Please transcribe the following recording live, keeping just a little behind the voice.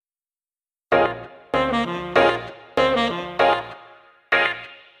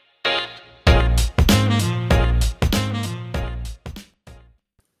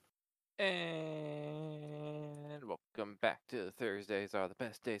And welcome back to the Thursdays Are the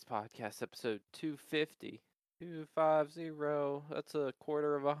Best Days podcast, episode 250. 250. That's a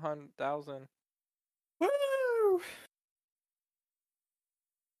quarter of 100,000. Woo!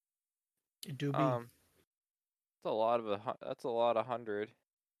 It do be. That's a lot of that's a lot of 100.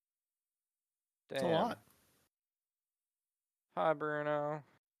 It's a Damn. lot. Hi, Bruno.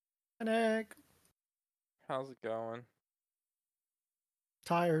 Headache. How's it going?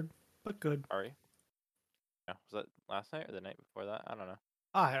 Tired, but good. Are you? Yeah, was that last night or the night before that? I don't know.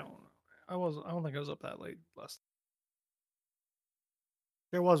 I don't know. I don't think I was up that late last.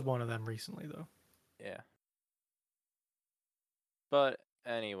 There was one of them recently though. Yeah. But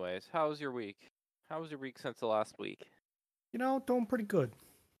anyways, how was your week? How was your week since the last week? Doing pretty good.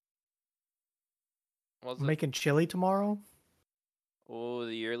 Was I'm it? making chili tomorrow. Oh,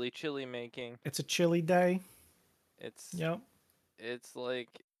 the yearly chili making. It's a chili day. It's Yep. It's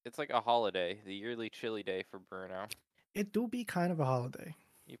like a holiday, the yearly chili day for Bruno. It do be kind of a holiday.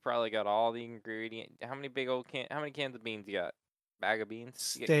 You probably got all the ingredient. How many how many cans of beans you got? Bag of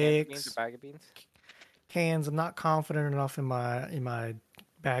beans? You get cans of beans or Sticks, bag of beans? cans. I'm not confident enough in my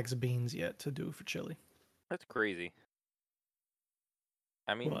bags of beans yet to do for chili. That's crazy.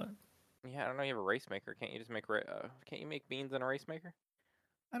 I mean, What? yeah, I don't know. You have a rice maker. Can't you just make can't you make beans in a rice maker?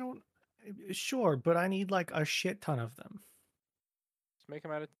 I don't. Sure, but I need like a shit ton of them. Just make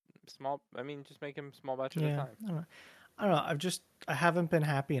them at a small. I mean, just make them small batch at a Yeah. time. I don't know. I haven't been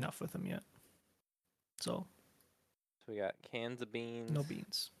happy enough with them yet. So So we got cans of beans. no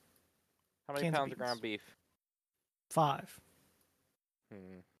beans. How many Cans of pounds of beans. ground beef? 5.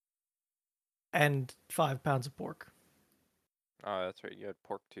 And 5 pounds of pork. Oh, that's right. You had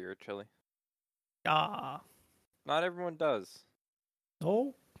pork to your chili. Ah. Not everyone does.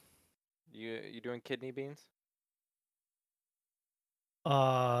 No. You doing kidney beans?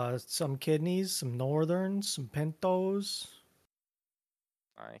 Some kidneys, some northerns, some pintos.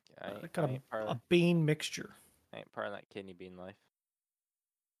 I Got ain't part of a bean mixture. I ain't part of that kidney bean life.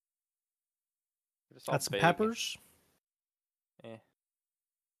 They're just all Got some big. peppers. Eh.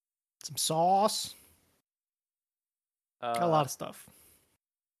 Some sauce. Got a lot of stuff.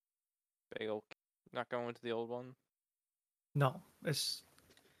 Big old. Not going to the old one. No, it's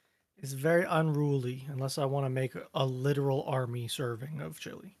very unruly unless I want to make a literal army serving of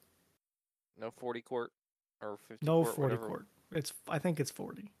chili. No 40 quart or 50 No quart, 40 whatever. quart. I think it's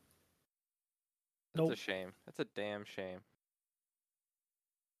 40. That's a shame. That's a damn shame.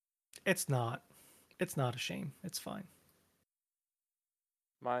 It's not. It's not a shame. It's fine.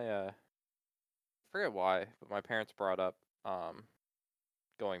 My I forget why, but my parents brought up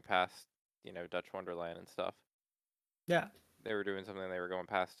going past, Dutch Wonderland and stuff. Yeah. They were doing something, they were going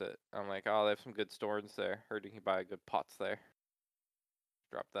past it. I'm like, oh, they have some good stores there. Heard you can buy good pots there.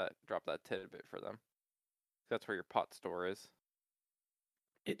 Drop that tidbit for them. That's where your pot store is.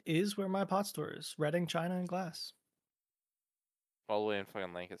 It is where my pot store is. Reading, China, and Glass. All the way in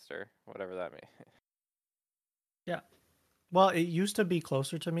fucking Lancaster, whatever that means. Yeah. Well, it used to be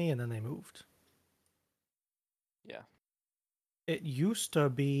closer to me, and then they moved. Yeah. It used to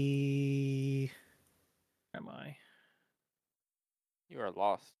be. Where am I? You are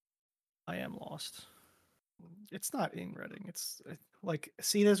lost. I am lost. It's not in Reading. It's like,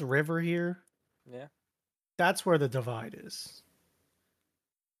 see this river here? Yeah. That's where the divide is.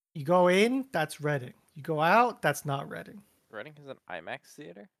 You go in, that's Reading. You go out, that's not Reading. Reading has an IMAX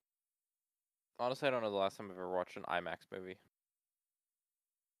theater? Honestly, I don't know the last time I've ever watched an IMAX movie.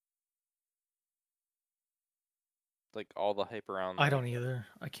 Like all the hype around. I don't either.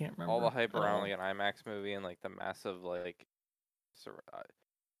 I can't remember. All the hype around like an IMAX movie and like the massive like.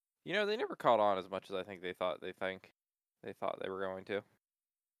 They never caught on as much as I think they thought. They thought they were going to.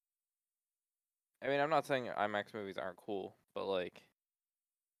 I mean, I'm not saying IMAX movies aren't cool, but like,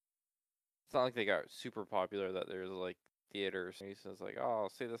 it's not like they got super popular that there's like theaters. And he says like, "Oh, I'll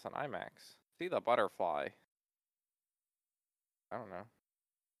see this on IMAX. See the butterfly." I don't know.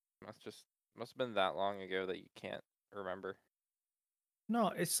 Must have been that long ago that you can't remember. No,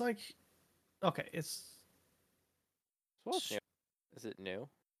 it's like, okay, it's. So what's new? Is it new?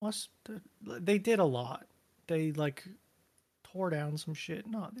 They did a lot. They like tore down some shit.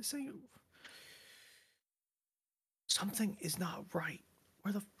 No, they say something is not right.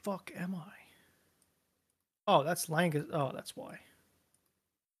 Where the fuck am I? Oh, that's Langus. Oh, that's why. I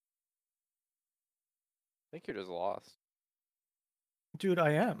think you're just lost. Dude,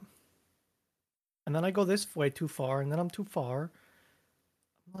 I am. And then I go this way too far, and then I'm too far.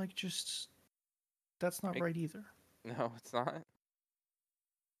 I'm like, that's not right either. No, it's not.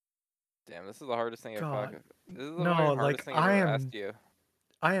 Damn, this is the hardest thing God. This is the No, hardest thing I've ever asked you.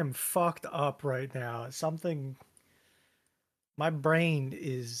 I am fucked up right now. Something. My brain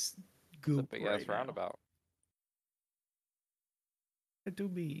is It's a goop big ass right now. roundabout. It do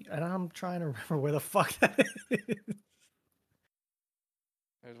be, and I'm trying to remember where the fuck that is.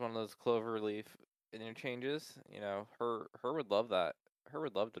 There's one of those cloverleaf interchanges. You know, her would love that. Her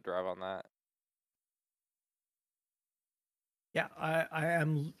would love to drive on that. Yeah, I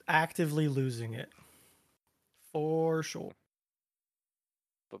am actively losing it. For sure.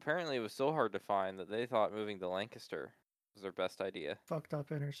 But apparently, it was so hard to find that they thought moving to Lancaster was their best idea. Fucked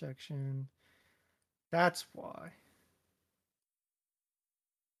up intersection. That's why.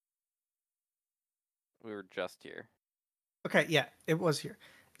 We were just here. Okay, yeah, it was here.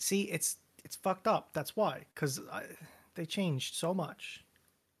 See, it's fucked up. That's why, because they changed so much.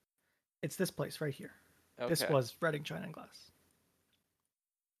 It's this place right here. This Okay. was Reading China and Glass.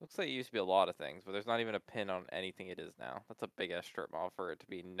 Looks like it used to be a lot of things, but there's not even a pin on anything it is now. That's a big ass strip mall for it to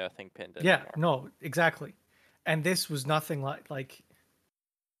be nothing pinned Yeah, anymore. no, exactly. And this was nothing like. Google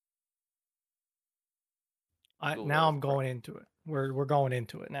Now Earth I'm Pro. going into it. We're going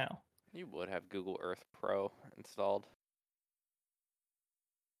into it now. You would have Google Earth Pro installed.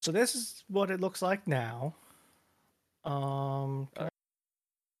 So this is what it looks like now. So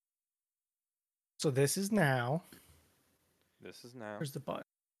this is now. This is now. Where's the button?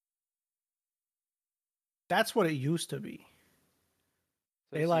 That's what it used to be.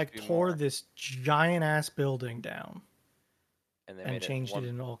 So They like tore this giant ass building down and changed it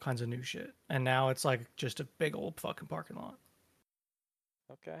into all kinds of new shit. And now it's like just a big old fucking parking lot.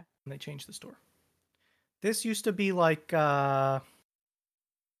 Okay. And they changed the store. This used to be like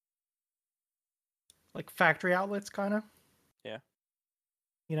factory outlets kind of. Yeah.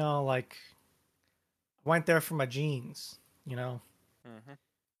 You know, like I went there for my jeans, you know. Mm-hmm.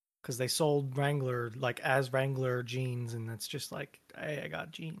 Because they sold Wrangler as Wrangler jeans, and it's just like, hey, I got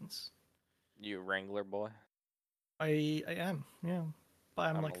jeans. You a Wrangler boy? I am, yeah. Buy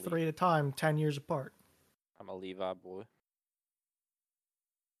them I'm like a 3 at a time, 10 years apart. I'm a Levi boy.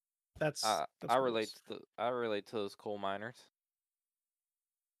 That's I what it relate is. I relate to those coal miners.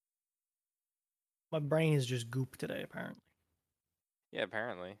 My brain is just goop today, apparently. Yeah,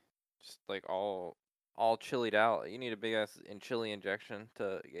 apparently. Just like all chillied out. You need a big ass chili injection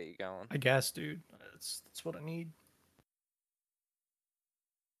to get you going. I guess, dude. That's what I need.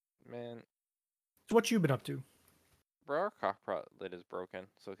 Man, So what you been up to? bro, our cockpit lid is broken,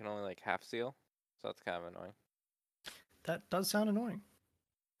 so it can only like half seal. So that's kind of annoying. That does sound annoying.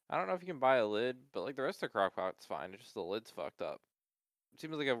 I don't know if you can buy a lid, but like the rest of the crockpot's fine. It's just the lid's fucked up. It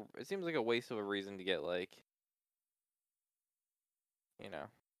seems like a waste of a reason to get like, you know.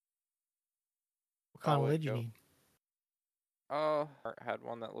 What kind of Would lid you go. need? Oh, had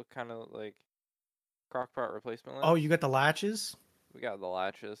one that looked kind of like crockpot replacement lids. Oh, you got the latches? We got the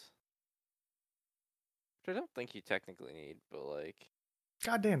latches, which I don't think you technically need, but like,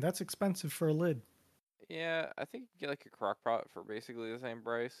 Goddamn, that's expensive for a lid. yeah, I think you get like a crockpot for basically the same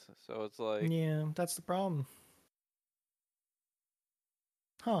price. So it's like, Yeah, that's the problem.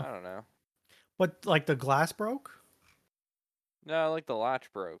 Huh. I don't know. But like the glass broke? No, like the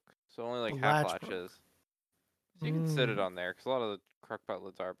latch broke, so only like The half latch broke. latches. So you can sit it on there because a lot of the crockpot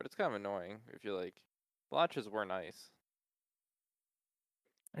lids are, but it's kind of annoying if you like. The latches were nice.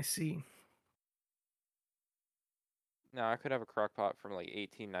 I see. Now I could have a crockpot from like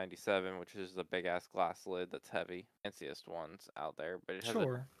 1897, which is a big ass glass lid that's heavy, fanciest ones out there, but it has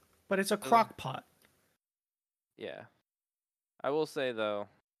Sure. But it's a crock pot. Yeah. I will say though,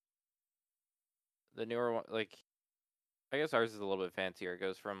 the newer one, like, I guess ours is a little bit fancier. It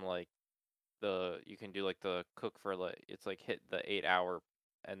goes from like you can do like the cook for like, it's like hit the 8 hour,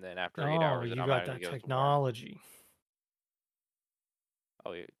 and then after 8 hours it You got automatically that goes warm. technology.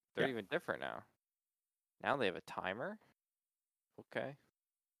 Oh, they're even different now. Now they have a timer. Okay.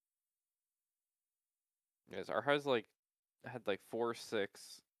 Yes, our house had like 4,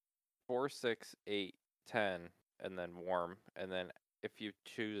 6, 4, 6, 8, 10, and then warm, and then if you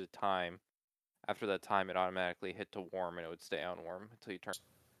choose a time, after that time it automatically hit to warm, and it would stay on warm until you turn.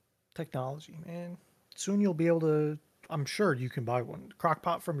 Technology, man. Soon you'll be able to. I'm sure you can buy one. Crock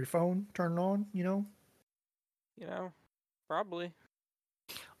pot from your phone, turn it on. You know, probably.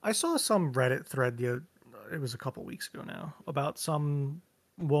 I saw some Reddit thread it was a couple weeks ago now about some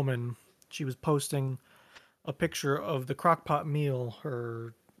woman. She was posting a picture of the crock pot meal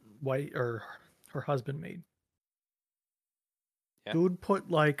her husband made. Yeah. Dude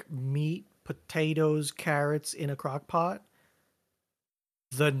put like meat, potatoes, carrots in a crock pot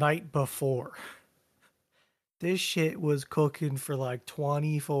the night before. This shit was cooking for like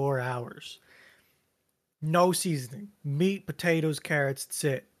 24 hours. No seasoning. Meat, potatoes, carrots, that's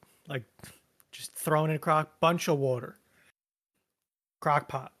it. Like, just thrown in a bunch of water. Crock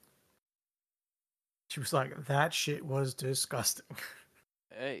pot. She was like, that shit was disgusting.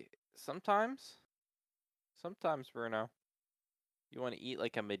 Hey, sometimes, Bruno, you want to eat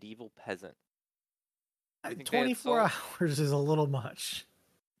like a medieval peasant. You think they had 24 salt? hours is a little much.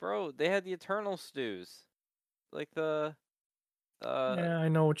 Bro, they had the eternal stews. Like uh Yeah, I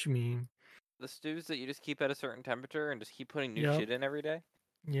know what you mean. the stews that you just keep at a certain temperature and just keep putting new Yep. shit in every day.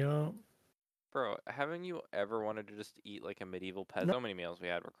 Yep. Bro, haven't you ever wanted to just eat like a medieval peasant? No, So many meals we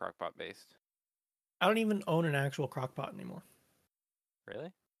had were crockpot based. I don't even own an actual crock pot anymore.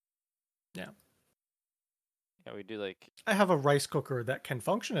 Really? Yeah. Yeah, we do like I have a rice cooker that can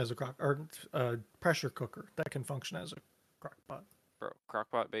function as a or a pressure cooker that can function as a crock pot. bro,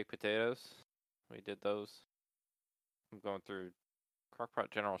 crockpot baked potatoes. We did those. I'm going through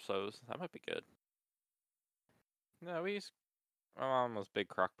crockpot General Tso's. That might be good. No, we used my mom was a big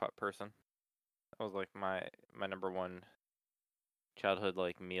crockpot person. That was like my number one childhood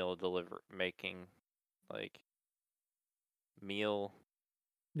like meal deliver making like meal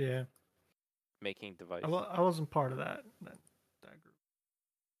Yeah. making device. I wasn't part of that group.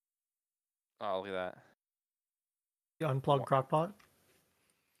 Oh, look at that. The unplugged crock pot.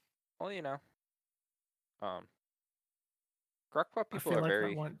 Well, um, crockpot I people feel are like that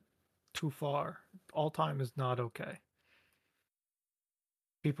very. went too far. All time is not okay.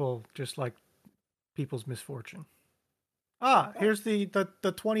 People just like people's misfortune. Ah, Crockpot. here's the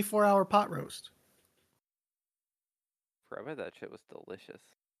 24-hour pot roast. I bet that shit was delicious.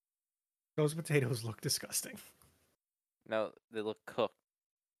 Those potatoes look disgusting. No, they look cooked.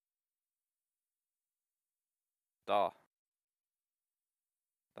 Duh.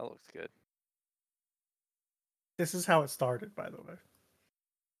 That looks good. This is how it started, by the way.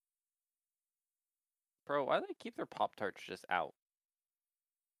 Bro, why do they keep their Pop Tarts just out?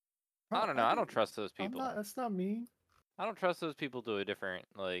 I Bro, don't know. I don't trust those I'm people. not. That's not me. I don't trust those people to a different,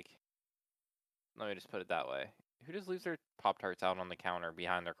 like, let me just put it that way. Who just leaves their Pop Tarts out on the counter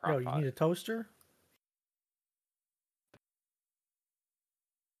behind their Yo, crock you pot? need a toaster?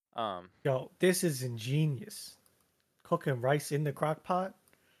 Um, Yo, this is ingenious. Cooking rice in the crock pot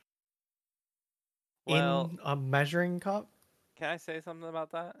well, in a measuring cup. can I say something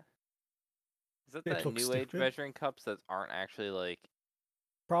about that? Is that It that looks new age stupid. measuring cups that aren't actually like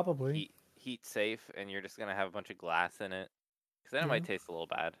Probably. heat safe and you're just gonna have a bunch of glass in it? Because then it Yeah. might taste a little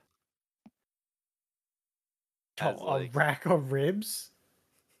bad. Yo, As a like rack of ribs?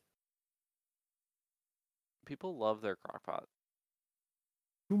 people love their crock pot.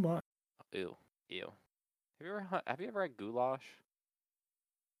 Too much. Ew, ew. Have you ever had goulash?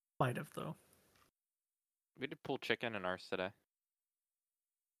 Might have though. We did pulled chicken in ours today.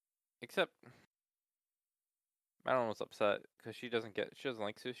 Except Madeline was upset because she doesn't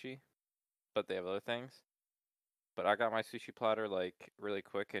like sushi, but they have other things. But I got my sushi platter like really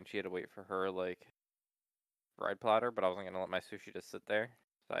quick, and she had to wait for her like fried platter. But I wasn't gonna let my sushi just sit there,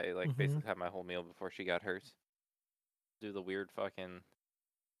 so I like Mm-hmm. basically had my whole meal before she got hers. Do the weird fucking.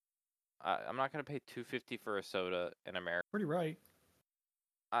 I'm not gonna pay $2.50 for a soda in America. Pretty right.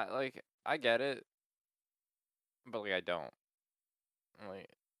 I get it, but like I don't. Like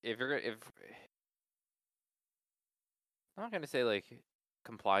if you're gonna if I'm not gonna say like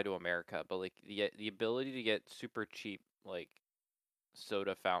comply to America, but like the ability to get super cheap like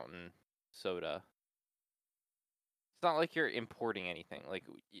soda fountain soda. It's not like you're importing anything. Like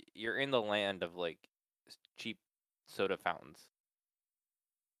you're in the land of like cheap soda fountains.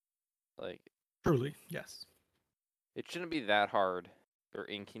 Like Truly, yes. it shouldn't be that hard or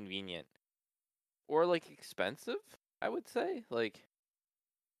inconvenient or like expensive, I would say. Like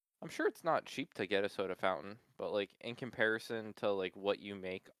I'm sure it's not cheap to get a soda fountain, but like in comparison to like what you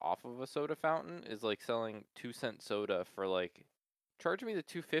make off of a soda fountain is like selling 2-cent soda for like charge me the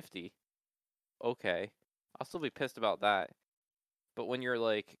 2.50. Okay. I'll still be pissed about that. But when your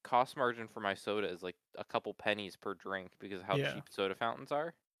like cost margin for my soda is like a couple pennies per drink because of how Yeah. cheap soda fountains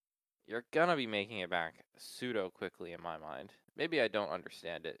are, you're gonna be making it back pseudo quickly in my mind. Maybe I don't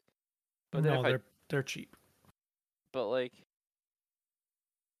understand it. But then No, they're cheap. but like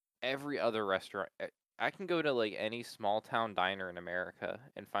every other restaurant, I can go to like any small town diner in America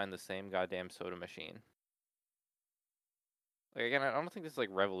and find the same goddamn soda machine. Like again, I don't think this is like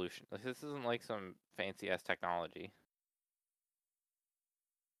revolution. Like this isn't like some fancy ass technology.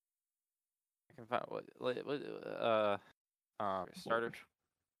 I can find what starter Lord.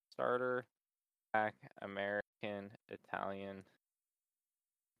 starter pack American Italian.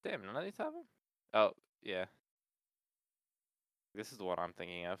 Damn, none of these have them. Oh yeah, this is the one I'm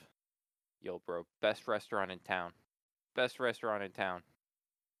thinking of. Yo, bro, best restaurant in town. Best restaurant in town.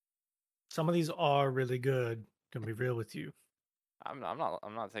 Some of these are really good. Gonna be real with you. I'm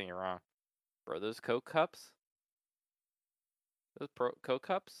not saying you're wrong, bro. Those Coke cups, Coke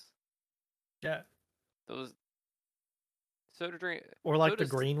cups, Yeah. those soda drink, Or like the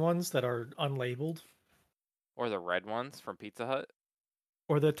sodas, green ones that are unlabeled. or the red ones from Pizza Hut.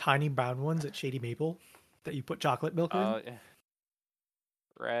 Or the tiny brown ones at Shady Maple that you put chocolate milk in. Yeah.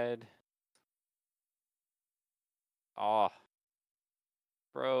 Red. Oh,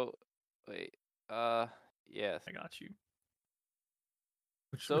 bro. Wait. Yes. I got you.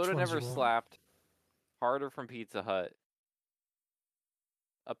 Which Soda ones never you want? slapped harder from Pizza Hut.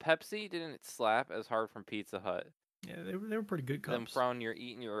 A Pepsi didn't slap as hard from Pizza Hut. Yeah, they were pretty good Than cups. from your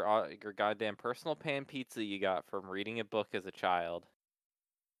eating your goddamn personal pan pizza you got from reading a book as a child.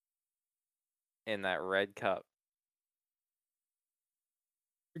 In that red cup.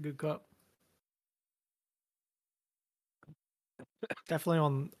 Pretty good cup. Definitely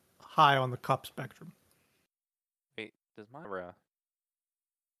on high on the cup spectrum. Wait, does my I You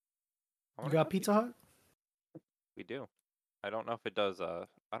wonder if got our Pizza Hut? we do. I don't know if it does. I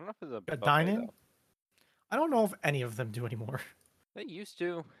don't know if it's a Got buffet dine-in? though. I don't know if any of them do anymore. They used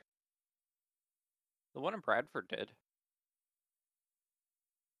to. The one in Bradford did.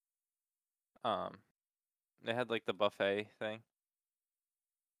 Um, they had like the buffet thing.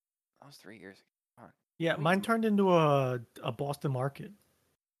 That was 3 years ago. Come on. Yeah, How many mine turned into a Boston Market.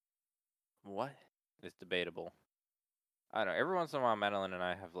 What? It's debatable. I don't know. Every once in a while, Madeline and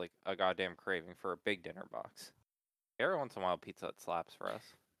I have like a goddamn craving for a big dinner box. Every once in a while, Pizza Hut slaps for us.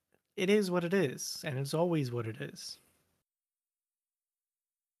 It is what it is, and it's always what it is.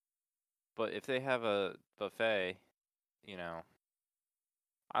 But if they have a buffet, you know,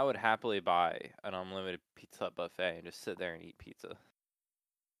 I would happily buy an unlimited Pizza Hut buffet and just sit there and eat pizza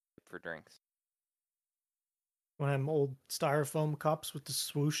for drinks. One of them old styrofoam cups with the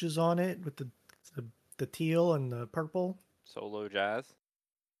swooshes on it, with the, the teal and the purple. Solo Jazz.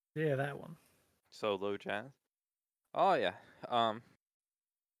 Yeah, that one. Solo Jazz. Oh yeah. Um,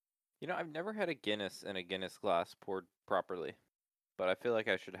 I've never had a Guinness in a Guinness glass poured properly, but I feel like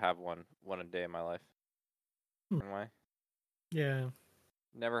I should have one a day in my life. Hmm. Why? Yeah,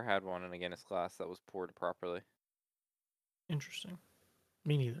 Never had one in a Guinness glass that was poured properly. interesting.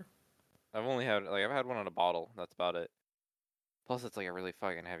 Me neither. I've had one in a bottle. That's about it. Plus, it's like a really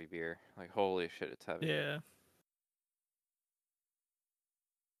fucking heavy beer. Like holy shit, it's heavy. Yeah.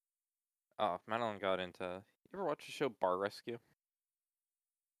 Oh, Madeline got into. You ever watch the show Bar Rescue?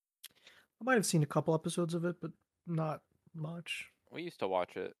 I might have seen a couple episodes of it, but not much. We used to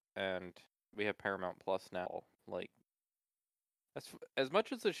watch it, and we have Paramount Plus now. Like, as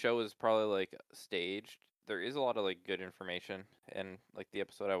much as the show is probably like staged, there is a lot of like good information. And like the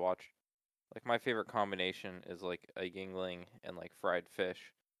episode I watched, like my favorite combination is like a Yingling and like fried fish.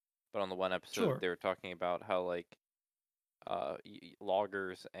 But on the one episode, Sure. they were talking about how like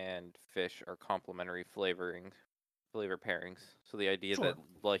loggers and fish are complementary flavor pairings. So the idea that Sure.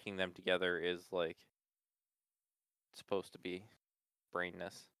 liking them together is like supposed to be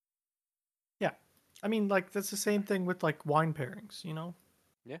brainness. Yeah. I mean, like, that's the same thing with, like, wine pairings, you know?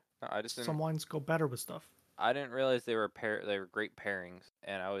 Yeah, no, I just Some didn't. wines go better with stuff. I didn't realize they were great pairings,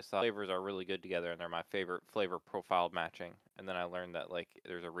 and I always thought flavors are really good together, and they're my favorite flavor profile matching. And then I learned that like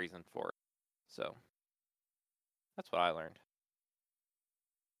there's a reason for it. So that's what I learned.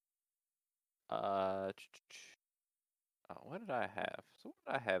 What did I have? So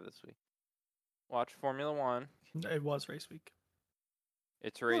what did I have this week? Watch Formula One. It was race week.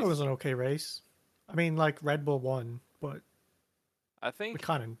 It's Well, it was race. an okay race. I mean, like, Red Bull won, but I we think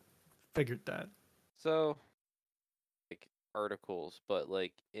kind of figured that. so. Like articles, but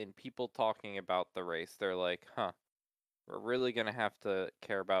like in people talking about the race, they're like, "Huh, we're really gonna have to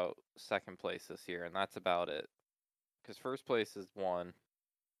care about second place this year, and that's about it." Because first place is one.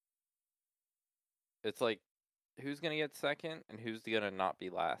 It's like, who's gonna get second and who's gonna not be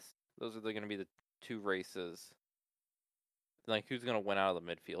last? Those are gonna be the two races. Like, who's gonna win out of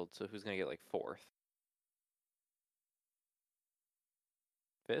the midfield? So who's gonna get like fourth,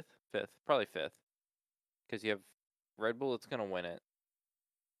 fifth, probably fifth, because you have Red Bull that's gonna win it,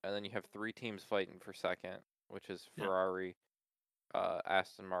 and then you have three teams fighting for second, which is Yeah. Ferrari,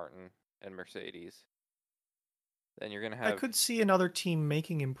 Aston Martin, and Mercedes. Then you're gonna I have could see another team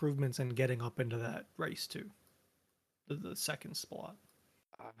making improvements and getting up into that race, too. The second spot.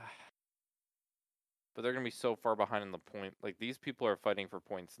 uh, but they're gonna be so far behind in the point. Like these people are fighting for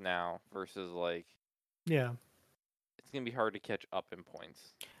points now versus like Yeah. it's gonna be hard to catch up in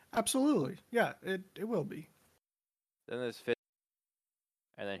points. Absolutely. Yeah, it will be. Then there's fifth,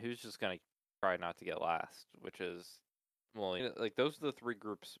 and then who's just gonna try not to get last, which is, well, like those are the three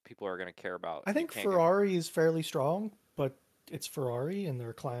groups people are going to care about. I You think can't get Ferrari is fairly strong, but it's Ferrari and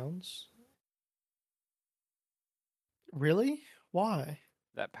they're clowns. Really? Why?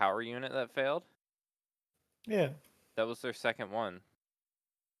 that power unit that failed. Yeah. That was their second one.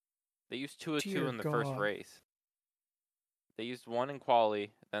 They used 2 of 2 Dear in the first God. race. They used one in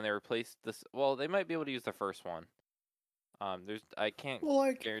quali, then they replaced this. Well, they might be able to use the first one. I can't Well,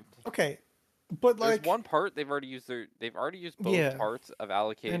 like, guarantee. okay, but There's like, one part they've already used They've already used both yeah, parts of I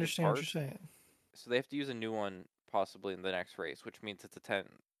allocated understand what you're parts, saying. so they have to use a new one possibly in the next race, which means it's a 10.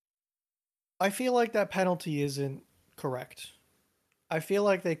 I feel like that penalty isn't correct. I feel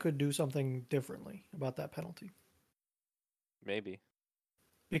like they could do something differently about that penalty Maybe.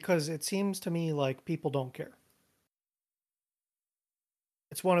 because it seems to me like people don't care.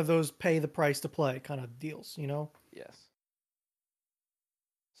 It's one of those pay the price to play kind of deals, you know? Yes.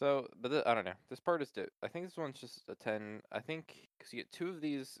 So, but I don't know. This part is I think this one's just a 10. I think because you get 2 of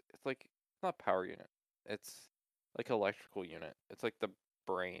these, it's like it's not power unit. It's like electrical unit. It's like the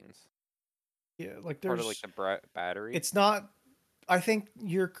brains. Yeah, like Part of like the battery. it's not. I think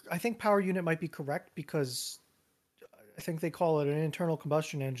power unit might be correct because I think they call it an internal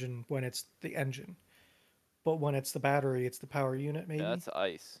combustion engine when it's the engine, but when it's the battery, it's the power unit, No, maybe. that's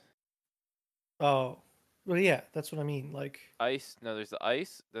ice. Oh, well, yeah, that's what I mean. Like, Ice. No, there's the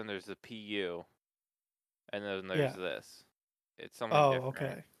ice. Then there's the PU, and then there's yeah. this. It's something Oh, different.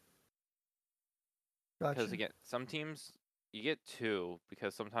 okay. Because Gotcha. again, some teams you get 2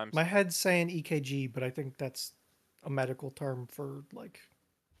 because sometimes My head's saying EKG, but I think that's a medical term for like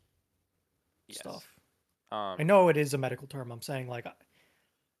yes. stuff. I Um, know it is a medical term. I'm saying like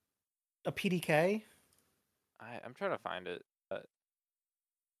a PDK. I'm trying to find it. But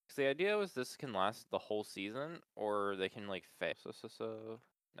 'cause the idea was this can last the whole season, or they can like fail. So.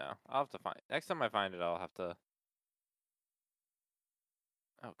 No, I'll have to find. Next time I find it, I'll have to.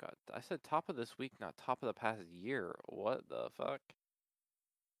 Oh god, I said top of this week, not top of the past year. What the fuck?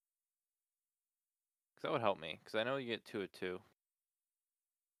 Cause that would help me. Cause I know you get 2 of 2.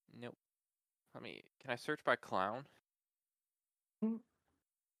 Nope. Can I search by clown?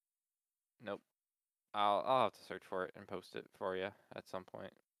 Nope. I'll have to search for it and post it for you at some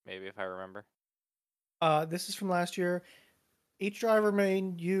point. Maybe if I remember. This is from last year. Each driver may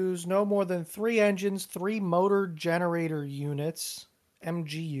use no more than 3 engines, 3 motor generator units,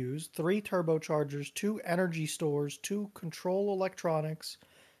 MGUs, 3 turbochargers, 2 energy stores, 2 control electronics,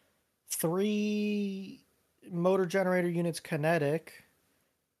 3 motor generator units kinetic,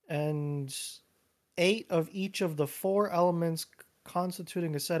 and 8 of each of the 4 elements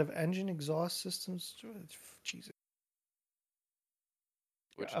constituting a set of engine exhaust systems. Jesus.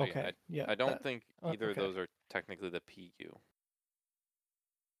 Which Okay. Yeah. I don't That. think either of Okay. those are technically the PU.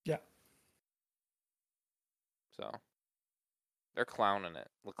 Yeah. So they're clowning it.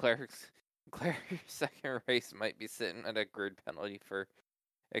 Leclerc's second race might be sitting at a grid penalty for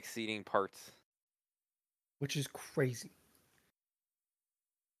exceeding parts. Which is crazy.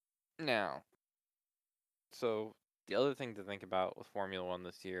 Now, so the other thing to think about with Formula One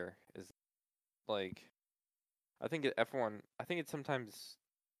this year is like I think F1. I think it's sometimes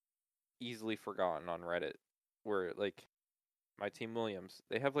easily forgotten on Reddit, where like my team Williams,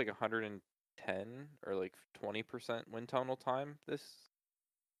 they have like 110 or like 20% wind tunnel time this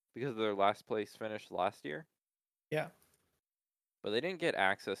because of their last place finish last year. Yeah. But they didn't get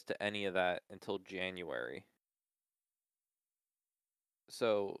access to any of that until January.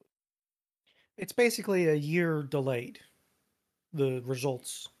 So It's basically a year delayed, the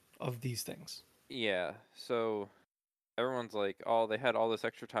results of these things. yeah, so everyone's like, "Oh, they had all this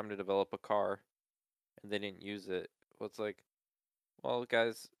extra time to develop a car and they didn't use it." Well, it's like, well,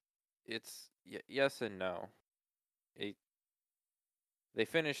 guys, it's yes and no. It, they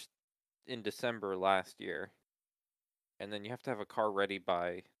finished in December last year, and then you have to have a car ready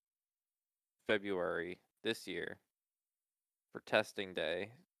by February this year for testing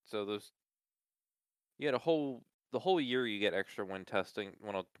day. So you had the whole year you get extra wind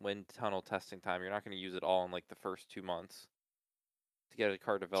tunnel testing time. You're not going to use it all in like the first 2 months to get a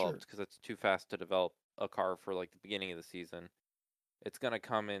car Sure. developed because it's too fast to develop a car for like the beginning of the season. It's going to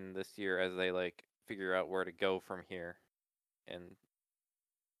come in this year as they like figure out where to go from here, and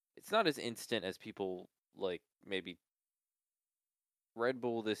it's not as instant as people like maybe. Red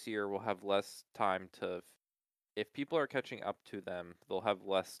Bull this year will have less time to, if people are catching up to them, they'll have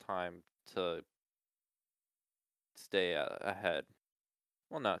less time to stay ahead.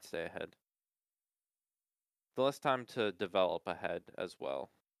 Well, not stay ahead. The less time to develop ahead as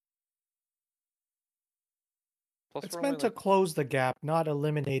well. Plus, It's we're only meant to like, close the gap, not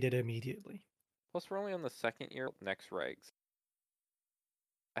eliminate it immediately. Plus, we're only on the second year of next regs.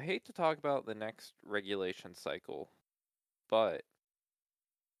 I hate to talk about the next regulation cycle, but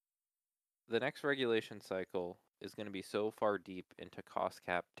the next regulation cycle is going to be so far deep into cost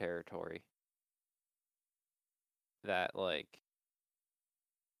cap territory that, like,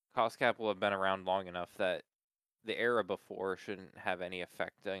 cost cap will have been around long enough that the era before shouldn't have any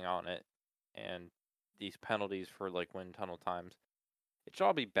effecting on it, and these penalties for, like, wind tunnel times, it should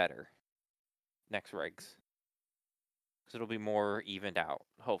all be better next regs. Because it'll be more evened out,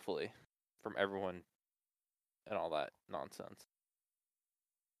 hopefully, from everyone and all that nonsense.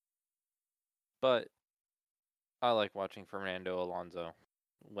 But I like watching Fernando Alonso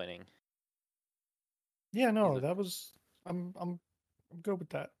winning. Yeah, no, He's a, that was I'm good with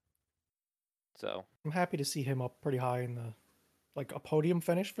that. so I'm happy to see him up pretty high in the like a podium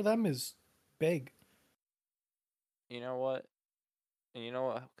finish for them is big. you know what? And you know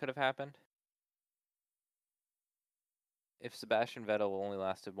what could have happened? If Sebastian Vettel only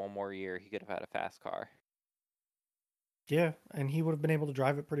lasted one more year, he could have had a fast car. Yeah, and he would have been able to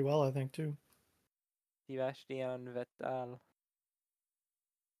drive it pretty well, I think, too. Sebastian Vettel.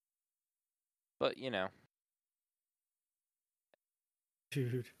 But, you know,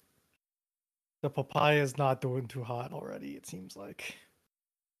 Dude, the papaya is not doing too hot already, it seems like.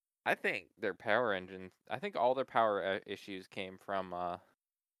 I think their power engine, I think all their power issues came from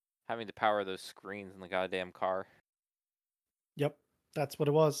having to power those screens in the goddamn car. Yep, that's what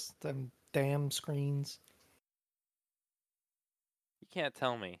it was. Them damn screens. You can't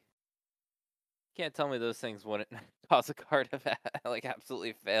tell me. You can't tell me those things wouldn't cause a car to like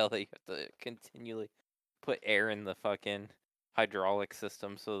absolutely fail. That you have to continually put air in the fucking hydraulic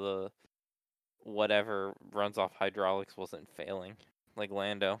system so the whatever runs off hydraulics wasn't failing, like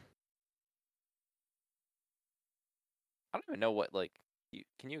Lando. I don't even know what like.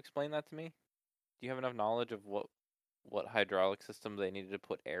 Can you explain that to me? Do you have enough knowledge of what hydraulic system they needed to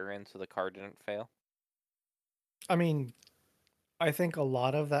put air in so the car didn't fail? I mean, I think a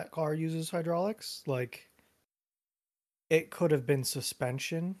lot of that car uses hydraulics. Like, it could have been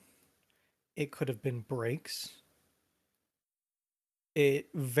suspension, it could have been brakes. It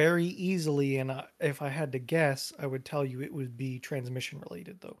very easily, and if I had to guess, I would tell you it would be transmission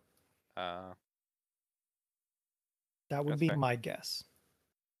related, though. Uh, That would that's be fair. my guess.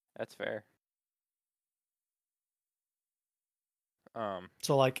 That's fair. Um,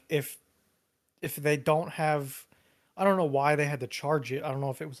 So, like, if they don't have, I don't know why they had to charge it. I don't know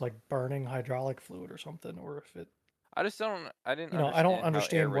if it was like burning hydraulic fluid or something, or if it, I just don't. I didn't I don't understand how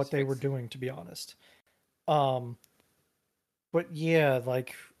air understand was what they were fixed. doing, to be honest. Um, but yeah,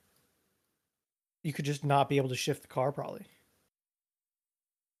 like you could just not be able to shift the car probably.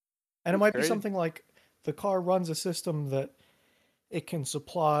 And it might be Okay. something like the car runs a system that it can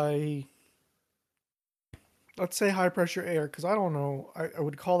supply, let's say high pressure air, because I don't know, I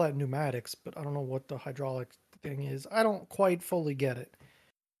would call that pneumatics, but I don't know what the hydraulic thing is. I don't quite fully get it.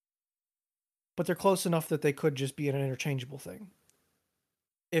 But they're close enough that they could just be an interchangeable thing.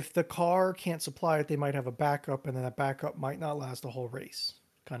 If the car can't supply it, they might have a backup, and then that backup might not last a whole race,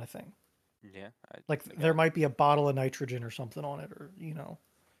 kind of thing. Yeah, Like I there guess. might be a bottle of nitrogen or something on it, or.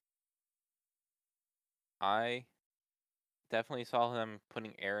 I definitely saw him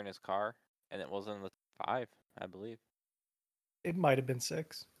putting air in his car, and it was in the 5, I believe. It might have been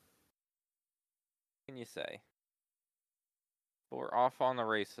 6. What can you say? But we're off on the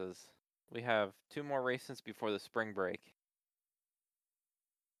races. We have 2 more races before the spring break.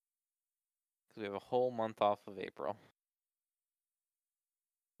 Because we have a whole month off of April.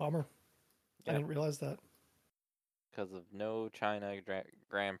 Bummer. I Yep. didn't realize that. Because of no China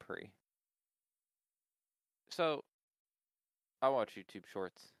Grand Prix. So, I watch YouTube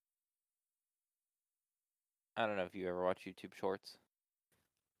Shorts. I don't know if you ever watch YouTube Shorts.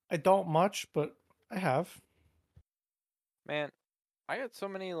 I don't much, but I have. Man, I got so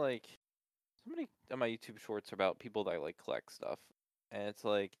many of my YouTube Shorts are about people that like collect stuff, and it's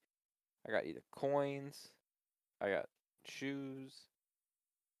like I got either coins, I got shoes,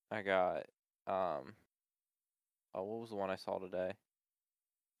 I got oh, what was the one I saw today?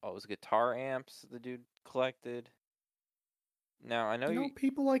 Oh, it was guitar amps the dude collected. Now I know you.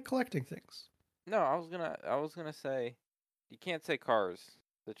 People like collecting things. No, I was gonna say, you can't say cars.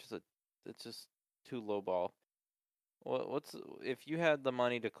 That's just too low ball. What's if you had the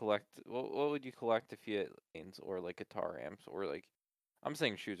money to collect? What would you collect if you had lanes or like guitar amps or like? I'm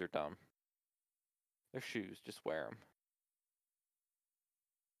saying shoes are dumb. They're shoes. Just wear them.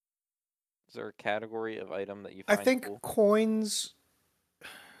 Is there a category of item that you I find think cool? coins.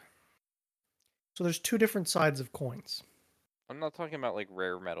 So there's two different sides of coins. I'm not talking about like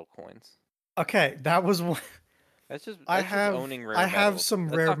rare metal coins. Okay, that was one. That's just owning I rare have metals. some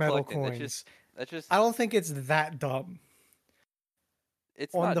That's rare not metal collecting. coins. That's just I don't think it's that dumb.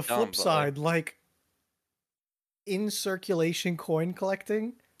 it's On the not dumb, flip but like side, like in circulation coin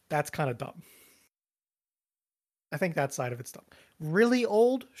collecting, that's kind of dumb. I think that side of it's dumb. Really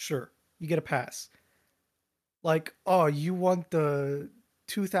old, sure, you get a pass. Like, oh, you want the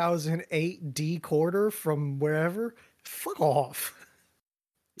 2008 D quarter from wherever? Fuck off.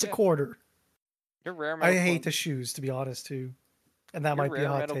 It's a yeah, quarter. your rare I metal hate coins. the shoes, to be honest, too. And that Your might be a rare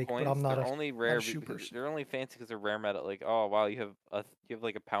hot metal take, but I'm coins, not they're a only not a rare shoe because person. they're only fancy because they're rare metal. Like, oh wow, you have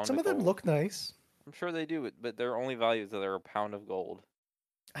like a pound Some of of them gold. look nice. I'm sure they do, but their only value is that they're a pound of gold.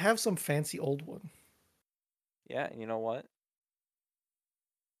 I have some fancy old one. Yeah, and you know what?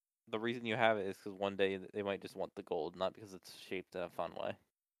 The reason you have it is because one day they might just want the gold, not because it's shaped in a fun way.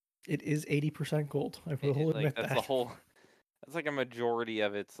 It is 80% gold. I will Like admit that's the that. whole. That's like a majority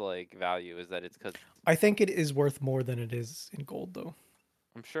of its like value is that it's because I think it is worth more than it is in gold, though.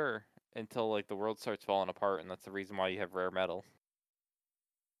 I'm sure until like the world starts falling apart, and that's the reason why you have rare metal.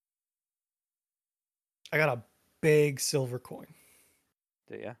 I got a big silver coin.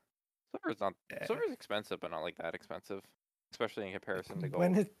 Do ya? Silver's not Yeah. silver's expensive, but not like that expensive, especially in comparison to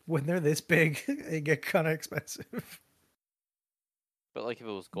gold. When they're this big, they get kind of expensive. But like if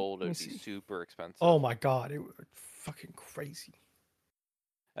it was gold, Let it me would be see. super expensive. Oh my god, it was fucking crazy.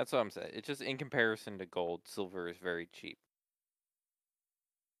 That's what I'm saying. It's just in comparison to gold, silver is very cheap.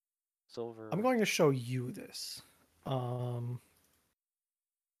 I'm Silver. going to show you this. Um,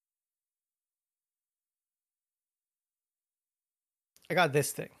 I got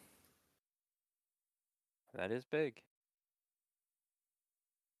this thing. That is big.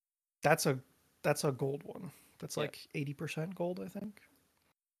 That's a that's a gold one. That's Yep. like 80% gold, I think.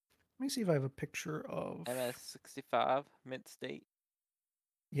 Let me see if I have a picture of. MS65 mint state.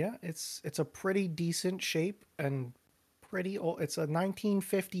 Yeah, it's a pretty decent shape and pretty old. It's a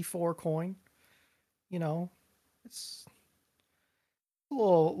 1954 coin. You know, it's a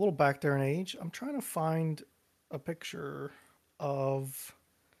little back there in age. I'm trying to find a picture of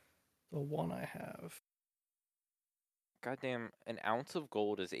the one I have. Goddamn, an ounce of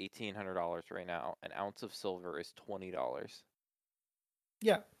gold is $1,800 right now. An ounce of silver is $20.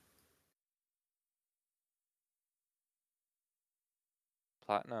 Yeah,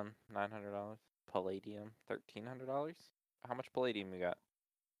 Platinum, $900. Palladium, $1,300. How much palladium you got?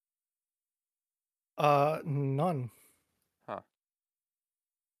 none, Huh?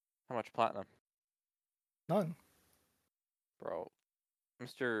 How much platinum, none. bro?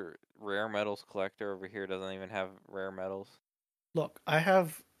 Mr. Rare Metals Collector over here doesn't even have rare metals. Look, I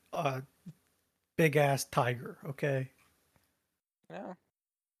have a big ass tiger. Okay, No.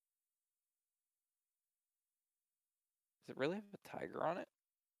 Does it really have a tiger on it?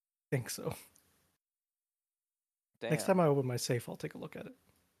 think so. Damn. Next time I open my safe, I'll take a look at it.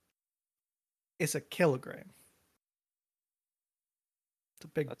 It's a kilogram. It's a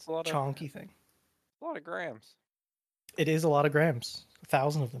big That's a lot of chonky thing. grams. It is a lot of grams.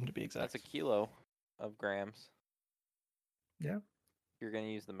 1,000 of them to be exact. That's a kilo of grams. Yeah. You're gonna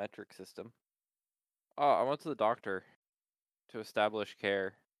use the metric system. Oh, I went to the doctor to establish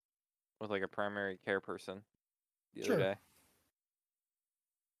care with like a primary care person the other Sure. day.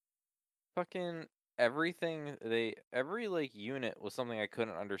 Fucking every like unit was something I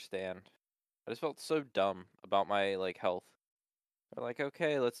couldn't understand. I just felt so dumb about my like health. They're like,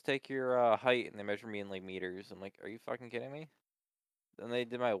 okay, let's take your height, and they measure me in like meters. I'm like, are you fucking kidding me? Then they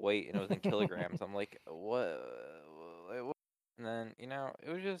did my weight, and it was in kilograms. I'm like, what? What? And then it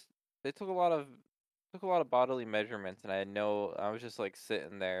was just they took a lot of bodily measurements, and I was just like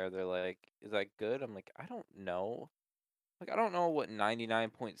sitting there. They're like, is that good? I'm like, I don't know. Like, I don't know what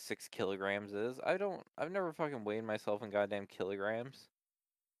 99.6 kilograms is. I've never fucking weighed myself in goddamn kilograms.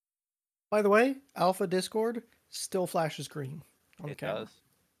 By the way, Alpha Discord still flashes green on the It camera. does. It's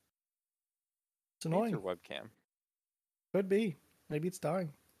Maybe it's annoying. your webcam. Could be. Maybe it's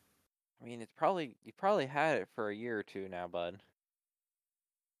dying. I mean, you probably had it for a year or two now, bud.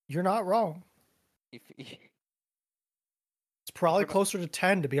 You're not wrong. If It's probably put a- closer to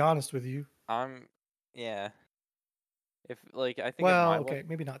 10, to be honest with you. I'm, yeah. If like I think if Well, my web, okay,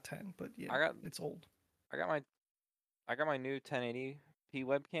 maybe not 10, but yeah, I got it's old. I got my I got my new 1080p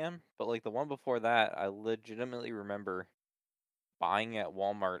webcam, but like the one before that, I legitimately remember buying at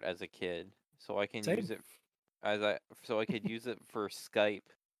Walmart as a kid, so I can Same. use it so I could use it for Skype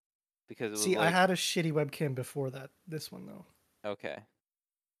because it was See, I like had a shitty webcam before that. This one though, okay,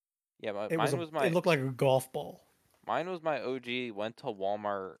 yeah, it looked like a golf ball. mine was my OG. Went to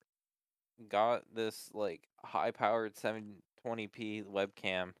Walmart, got this like high powered 720p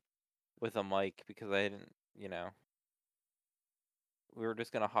webcam with a mic because I didn't, we were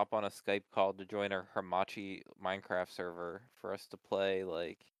just gonna hop on a Skype call to join our Hamachi Minecraft server for us to play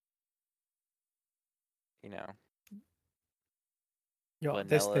you know, Yo,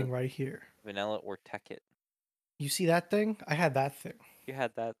 this vanilla thing right here. vanilla or Tekkit. You see that thing? I had that thing. You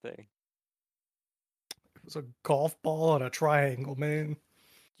had that thing. It was a golf ball on a triangle, man.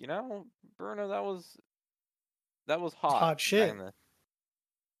 Bruno, that was It's hot hot back shit. in the.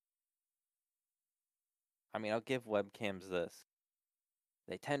 I mean, I'll give webcams this.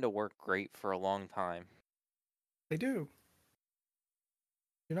 They tend to work great for a long time. They do.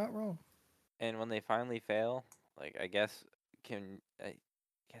 You're not wrong. And when they finally fail, I guess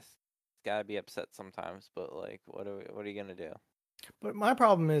it's gotta be upset sometimes. But what are you gonna do? But my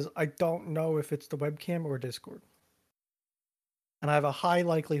problem is I don't know if it's the webcam or Discord. And I have a high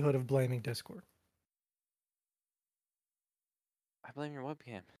likelihood of blaming Discord. I blame your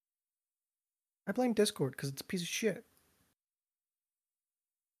webcam. I blame Discord because it's a piece of shit.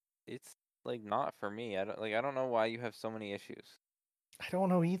 It's not for me. I don't know why you have so many issues. I don't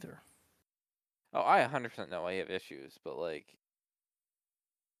know either. Oh, I 100% know I have issues, but I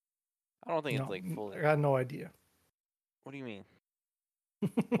don't think No, it's fully. I got no idea. What do you mean?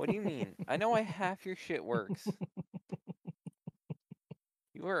 What do you mean? I know half your shit works.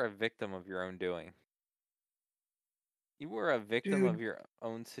 You are a victim of your own doing. You were a victim of Dude, your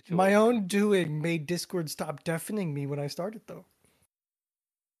own situation. my own doing made Discord stop deafening me when I started, though.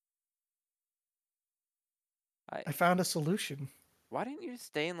 I found a solution. Why didn't you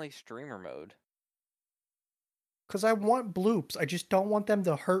stay in streamer mode? Because I want bloops. I just don't want them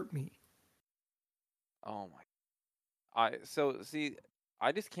to hurt me. Oh my. See,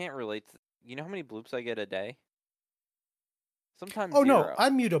 I just can't relate to, you know how many bloops I get a day? Sometimes Oh, 0. no. I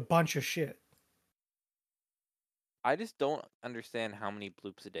mute a bunch of shit. I just don't understand how many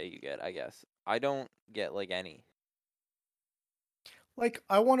bloops a day you get, I guess. I don't get any.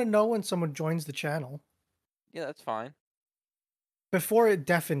 I want to know when someone joins the channel. Yeah, that's fine. Before it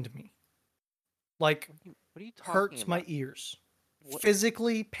deafened me. What are you talking hurts about? my ears.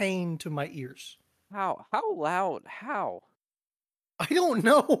 Physically pain to my ears. How? How loud? How? I don't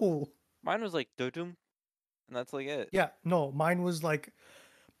know. Mine was dudum, and that's it. Yeah, no, mine was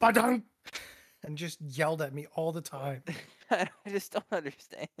badang, and just yelled at me all the time. I just don't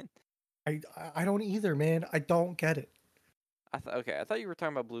understand. I don't either, man. I don't get it. I thought you were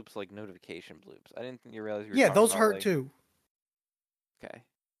talking about bloops notification bloops. I didn't think you realized you were Yeah, talking those about, hurt too. Okay.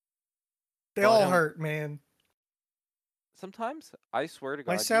 They all hurt, man. Sometimes, I swear to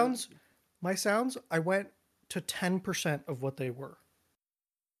God, my sounds, I went to 10% of what they were.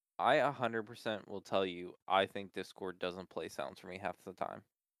 I 100% will tell you, I think Discord doesn't play sounds for me half the time.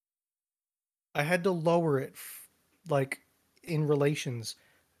 I had to lower it, in relations,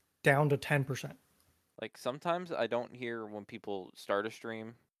 down to 10%. Sometimes I don't hear when people start a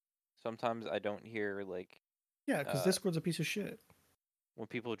stream. Sometimes I don't hear, Yeah, because Discord's a piece of shit. When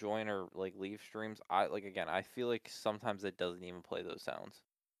people join or, leave streams, again, I feel like sometimes it doesn't even play those sounds.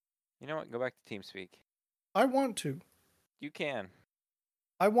 You know what? Go back to TeamSpeak. I want to. You can.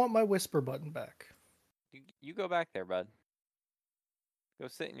 I want my whisper button back. You go back there, bud. Go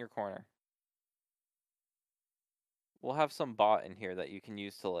sit in your corner. We'll have some bot in here that you can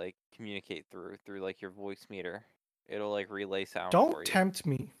use to communicate through your voice meter. It'll relay sound for you. Don't tempt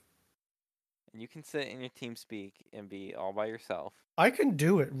me. And you can sit in your TeamSpeak and be all by yourself. I can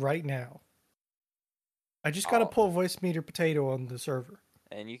do it right now. I just gotta pull voice meter potato on the server.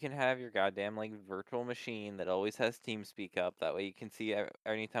 And you can have your goddamn virtual machine that always has TeamSpeak up. That way you can see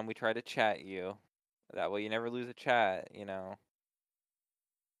anytime we try to chat you. That way you never lose a chat.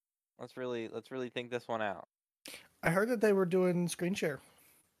 Let's really think this one out. I heard that they were doing screen share.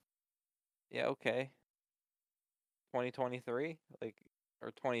 Yeah, okay. 2023,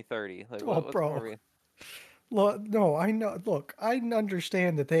 or 2030. Bro. Look, no, I know. Look, I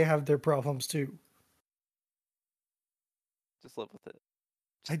understand that they have their problems too. Just live with it.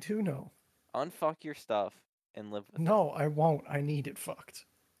 I do know. Unfuck your stuff and live with it. No, I won't. I need it fucked.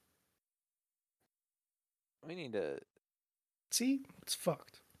 We need to see. It's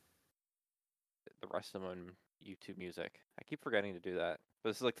fucked. The rest of them YouTube music. I keep forgetting to do that, but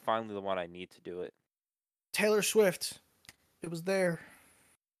this is finally the one I need to do it. Taylor Swift. It was there.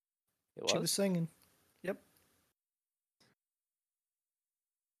 It was? She was singing. Yep.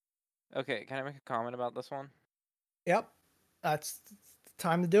 Okay, can I make a comment about this one? Yep. That's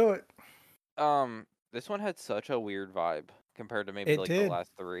time to do it. This one had such a weird vibe compared to maybe the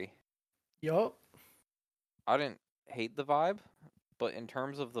last 3. Yup. I didn't hate the vibe, but in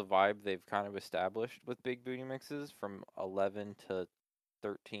terms of the vibe they've kind of established with Big Booty Mixes from 11 to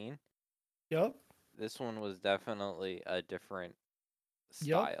 13, Yep. This one was definitely a different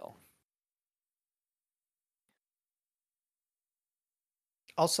Yep. style.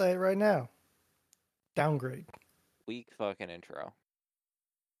 I'll say it right now. Downgrade. Weak fucking intro.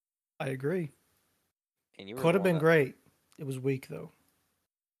 I agree. And you were Could the have one been that, great. It was weak though.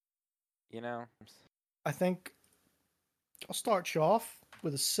 you know, I think I'll start you off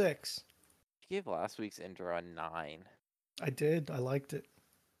with a 6. you gave last week's intro a 9. I did. I liked it.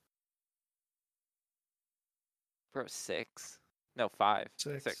 For a 6? No, 5.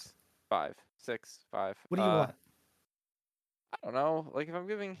 6. 6. 5. 6. 5. What do you want? I don't know. Like, if I'm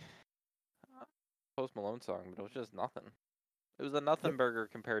giving Post Malone song, but it was just nothing. It was a nothing Yep. burger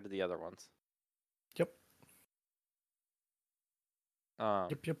compared to the other ones. Yep. Um,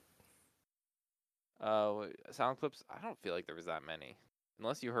 Yep. sound clips. I don't feel like there was that many.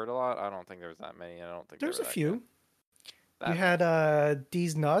 Unless you heard a lot, I don't think there was that many. I don't think There's they a were that good. few. You That had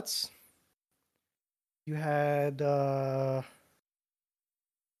D's Nuts. You had oh,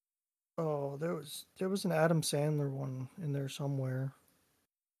 there was an Adam Sandler one in there somewhere.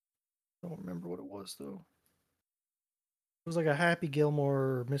 Don't remember what it was though. It was like a Happy Gilmore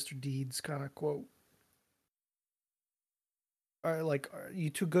or Mr. Deeds kind of quote. Are you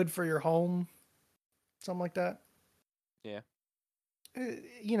too good for your home? Something like that. Yeah.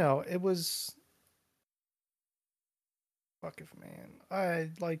 It was. Fuck if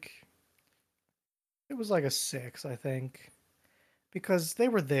man. It was like a 6, I think. Because they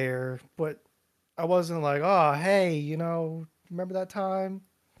were there, but I wasn't like, oh, hey, remember that time?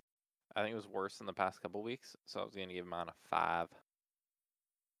 I think it was worse than the past couple weeks, so I was gonna give mine a 5.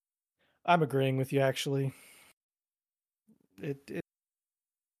 I'm agreeing with you, actually. It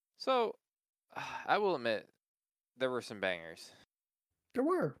So, I will admit, there were some bangers. there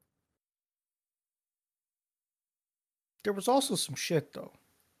were. There was also some shit though.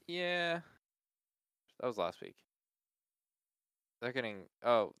 Yeah, that was last week. They're getting.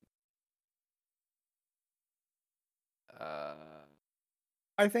 Oh.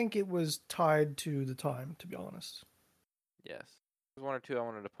 I think it was tied to the time, to be honest. Yes. There's one or two I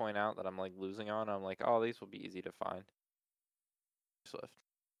wanted to point out that I'm like losing on. I'm like, oh, these will be easy to find. Swift.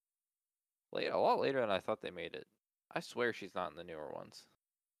 A lot later than I thought they made it. I swear she's not in the newer ones.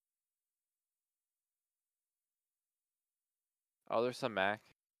 Oh, there's some Mac.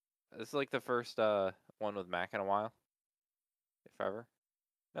 This is like the first one with Mac in a while, if ever.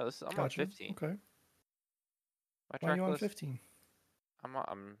 No, I'm on Gotcha. 15. Okay. My Why are track you on list. 15?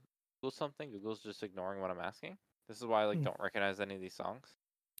 I'm Google something. Google's just ignoring what I'm asking. This is why I like Hmm. don't recognize any of these songs.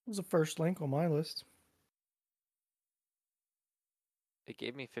 It was the first link on my list. It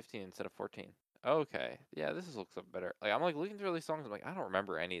gave me 15 instead of 14. Okay, yeah, this looks up better. Like I'm like looking through these songs. I'm like I don't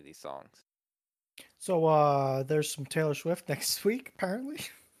remember any of these songs. So there's some Taylor Swift next week, apparently.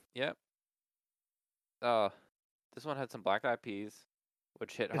 Yep. This one had some Black Eyed Peas,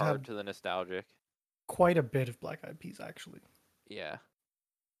 which hit It hard had to the nostalgic. quite a bit of Black Eyed Peas, actually. Yeah.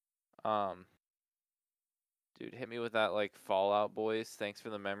 Um, dude, hit me with that like Fallout Boys. Thanks for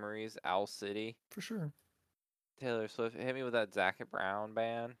the memories. Owl City. For sure. Taylor Swift. Hit me with that Zac Brown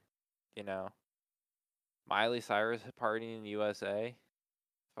band. You know, Miley Cyrus Party in the USA.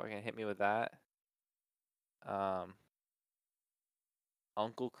 Fucking hit me with that. Um,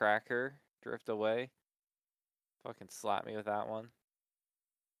 Uncle Cracker Drift Away. Fucking slap me with that one.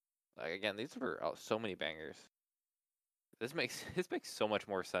 Like again, these were so many bangers. This makes so much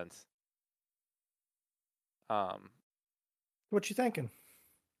more sense. Um, What you thinking?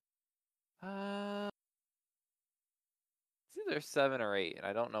 uh, it's either 7 or 8, and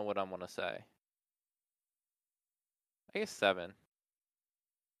I don't know what I'm gonna say. I guess 7.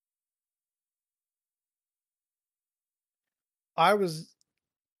 I was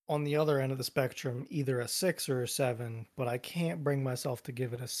on the other end of the spectrum, either a 6 or a 7, but I can't bring myself to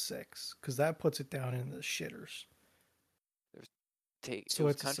give it a 6 because that puts it down in the shitters. It So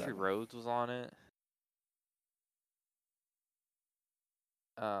was it's a Country 7. Roads was on it.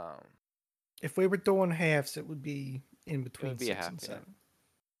 Um, If we were doing halves, it would be in it would between be a 6 half, and yeah. 7.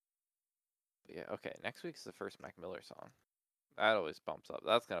 But yeah, okay. Next week's the first Mac Miller song. That always bumps up.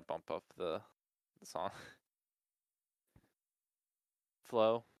 That's gonna bump up the song.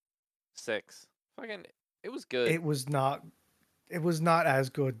 Flow 6. Fucking, it was good. It was not. It was not as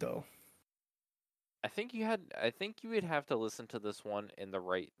good though. I think you would have to listen to this one in the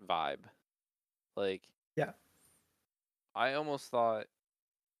right vibe. Like, Yeah, I almost thought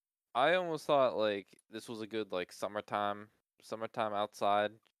like this was a good like summertime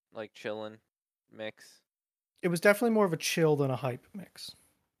outside like chilling mix. it was definitely more of a chill than a hype mix.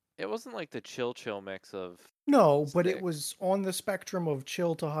 It wasn't like the chill mix of No, but it sick. was on the spectrum of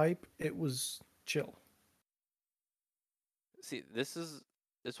chill to hype. It was chill. See, this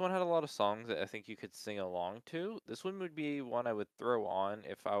one had a lot of songs that I think you could sing along to. This one would be one I would throw on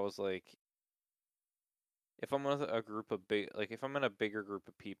if I was like, if I'm with a group of if I'm in a bigger group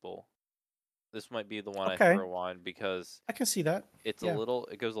of people. This might be the one I Okay, throw on because I can see that. Yeah.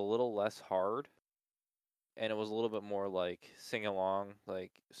 it goes a little less hard, and it was a little bit more like sing along,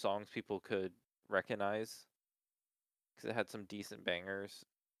 like songs people could recognize because it had some decent bangers,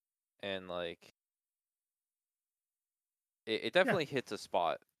 and like it Yeah. definitely hits a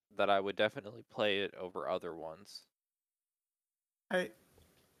spot that I would definitely play it over other ones. I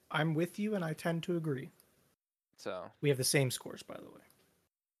I'm with you, and I tend to agree. So, We have the same scores, by the way.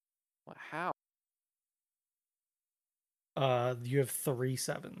 how? You have 3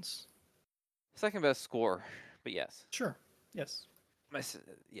 sevens. Second best score, but yes, Sure. Yes.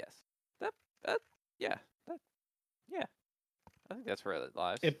 yes, that that yeah, that yeah, I think that's where it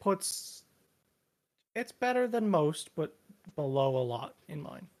lies. It puts. It's better than most, but below a lot in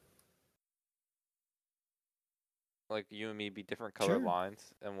mine. Like you and me be different colored Sure.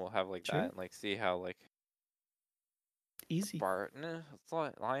 lines, and we'll have like that, Sure. and like see how like Easy. bar. Nah, it's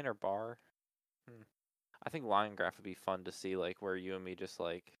like line or bar. Hmm. I think line graph would be fun to see, like where you and me just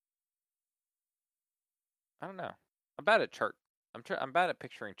like I don't know. I'm bad at chart. I'm bad at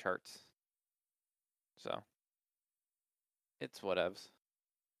picturing charts, so it's whatevs.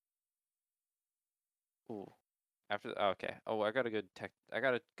 Ooh, okay. Oh, I got a good tech. I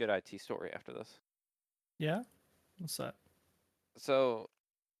got a good IT story after this. Yeah. What's that? So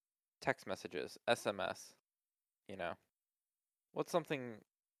text messages, SMS. You know, what's something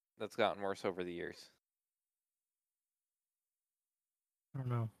that's gotten worse over the years? I don't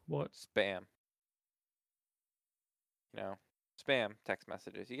know. What? Spam. You know, spam text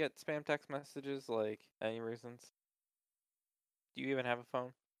messages. You get spam text messages like any reasons? Do you even have a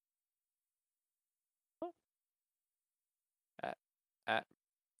phone? Oh, at at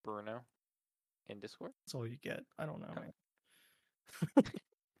Bruno in Discord. That's all you get. I don't know, Okay. man.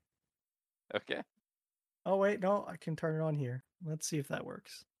 Okay. Oh wait, no, I can turn it on here. Let's see if that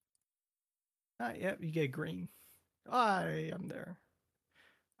works. Ah, yep, you get green. I am there.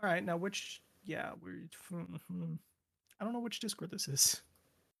 All right, now which? Yeah, we're. I don't know which Discord this is.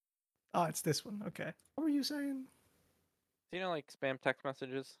 Ah, it's this one. Okay. What were you saying? Do you know like spam text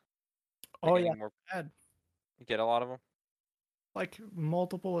messages? Like Oh any yeah, more? bad. You get a lot of them. Like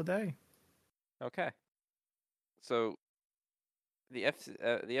multiple a day. Okay. So the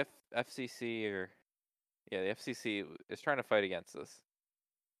FCC or yeah, the FCC is trying to fight against this.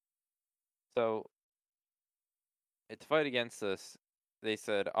 So to fight against this, they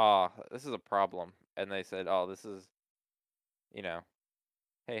said, "Ah, this is a problem," and they said, "Oh, this is you know,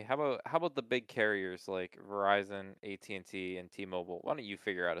 hey, how about the big carriers like Verizon, AT&T, and T-Mobile? Why don't you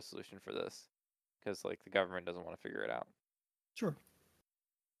figure out a solution for this? Because like the government doesn't want to figure it out." Sure.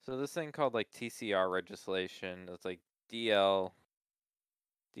 So this thing called like TCR legislation, it's like DL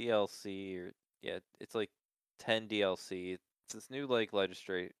DLC or yeah, it's like 10 DLC. It's this new like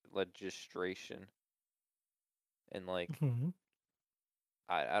legislation and like Hmm.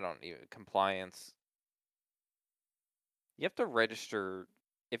 I don't even compliance. You have to register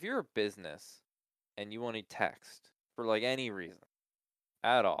if you're a business and you want to text for like any reason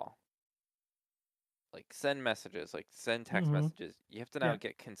at all. Like send messages, like send text Hmm. messages. You have to now Yeah.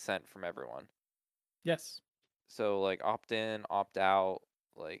 get consent from everyone. Yes. So like opt in, opt out,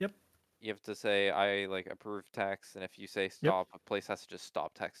 like Yep. you have to say I like approve text, and if you say Yep. stop, a place has to just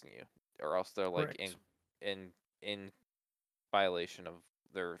stop texting you, or else they're like Correct. in violation of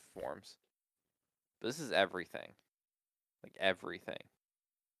their forms. But this is everything, like everything.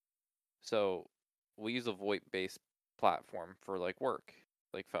 So we use a VoIP based platform for like work,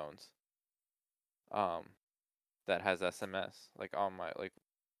 like phones, um, that has SMS. Like on my like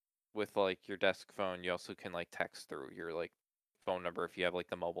with like your desk phone, you also can like text through your like phone number if you have like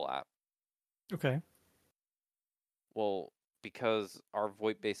the mobile app. Okay. Well, because our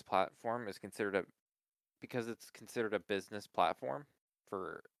VoIP based platform is considered a because it's considered a business platform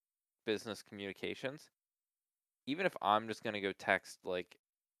for business communications, even if I'm just gonna go text like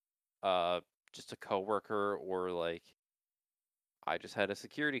uh just a coworker or like I just had a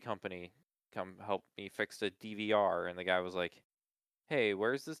security company come help me fix a DVR and the guy was like, "Hey,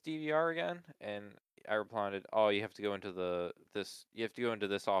 where's this DVR again?" And I replied, "Oh, you have to go into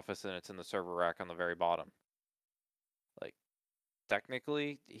this office and it's in the server rack on the very bottom." Like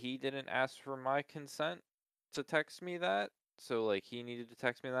technically he didn't ask for my consent to text me that, so like he needed to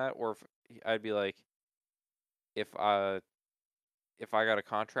text me that, or if I'd be like, if if I got a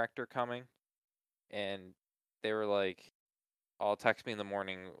contractor coming and they were like, "I'll text me in the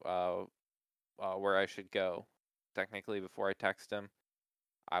morning where I should go." Technically, before I text him,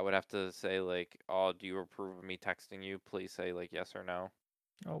 I would have to say like, "Oh, do you approve of me texting you? Please say like yes or no."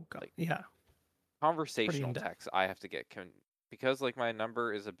 Oh god. Like Yeah. Pretty in conversational depth. text, I have to get because like my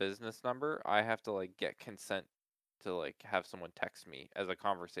number is a business number. I have to like get consent to like have someone text me as a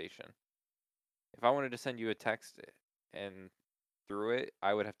conversation. If I wanted to send you a text and through it,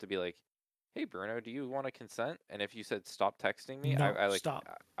 I would have to be like, "Hey Bruno, do you want to consent?" And if you said stop texting me, No, stop.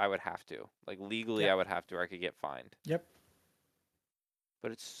 I would have to. Like legally Yeah. I would have to or I could get fined. Yep.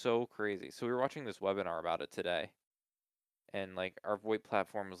 But it's so crazy. So we were watching this webinar about it today. And like our VoIP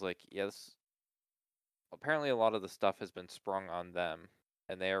platform was like, yes, apparently a lot of the stuff has been sprung on them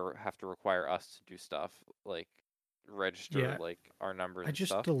and have to require us to do stuff like register Yeah. like our numbers I and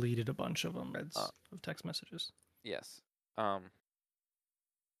just stuff. deleted a bunch of them, Uh, threads of text messages. yes. Um,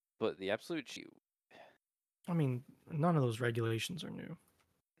 but the absolute I mean, none of those regulations are new.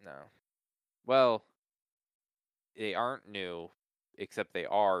 no. Well, they aren't new, except they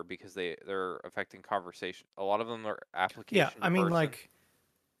are because they're affecting conversation. A lot of them are Yeah, application to I mean, person. like,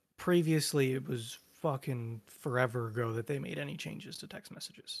 previously it was fucking forever ago that they made any changes to text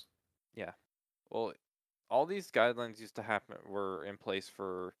messages. Yeah. Well, all these guidelines used to happen were in place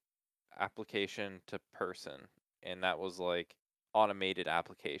for application to person, and that was like automated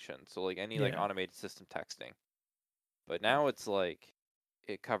application. So like any like Yeah. automated system texting. But now it's like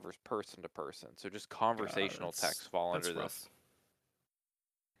it covers person to person. So just God, conversational texts fall that's under rough. this.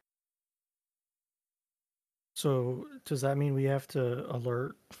 So does that mean we have to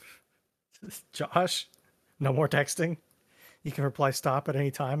alert Josh? No more texting. You can reply stop at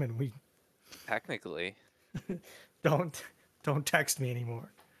any time, and we Technically, don't don't text me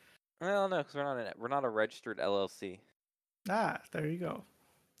anymore. well, no, because we're not a registered LLC. Ah, there you go.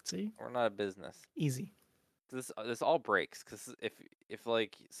 See, We're not a business. easy. This all breaks because if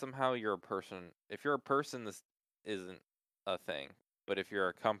like somehow you're a person, if you're a person, this isn't a thing. But if you're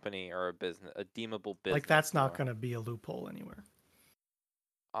a company or a business, a deemable Like business, that's not gonna be a loophole anywhere.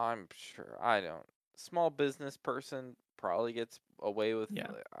 I'm sure I don't. Small business person probably gets away with. Yeah,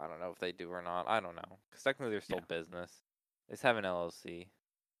 I don't know if they do or not. I don't know because technically they're still yeah. business. They just have an LLC.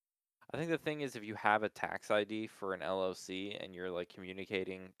 I think the thing is if you have a tax ID for an LLC and you're like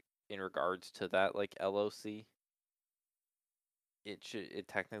communicating in regards to that like LLC, it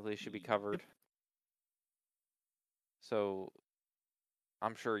technically should be Yep. covered. So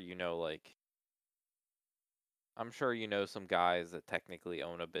I'm sure you know like I'm sure you know some guys that technically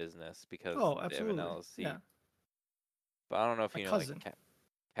own a business because Oh, they have an absolutely. LLC. Yeah, But I don't know if my you know like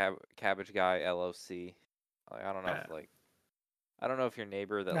cousin. Cabbage Guy LLC. Like I don't know Uh, if like I don't know if your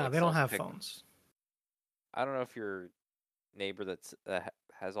neighbor that nah, like they don't sells have pick. phones. I don't know if your neighbor that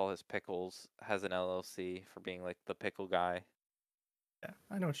has all his pickles has an LLC for being like the pickle guy. Yeah,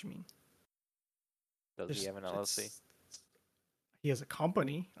 I know what you mean. Does he Just have an LLC? it's he has a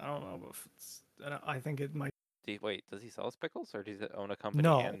company. I don't know if it's. I think it might. Wait, does he sell his pickles or does he own a company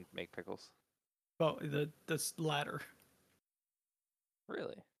No, and make pickles? well, this latter.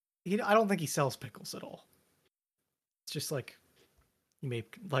 Really? I don't think he sells pickles at all. It's just like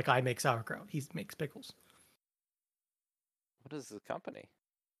I make sauerkraut. He makes pickles. What is the company?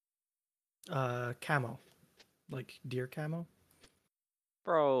 Camo, like deer camo.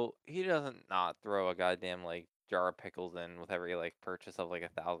 Bro, he doesn't not throw a goddamn like jar of pickles in with every like purchase of like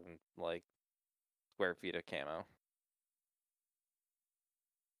 1,000 like square feet of camo.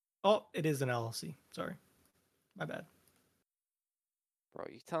 Oh, it is an LLC. Sorry, my bad. Bro,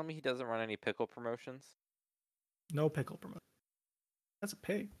 you telling me he doesn't run any pickle promotions? No pickle promotion. That's a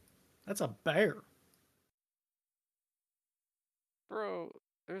pig. That's a bear. Bro,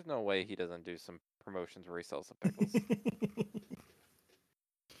 there's no way he doesn't do some promotions where he sells some pickles.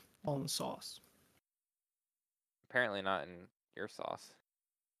 All in the sauce. Apparently not in your sauce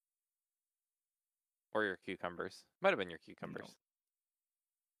or your cucumbers. Might have been your No cucumbers.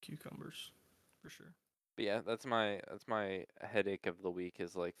 cucumbers, for sure. But yeah, that's my headache of the week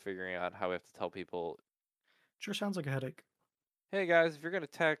is like figuring out how we have to tell people, Sure sounds like a headache. "Hey guys, if you're going to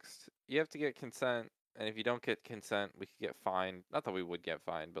text, you have to get consent, and if you don't get consent, we could get fined." Not that we would get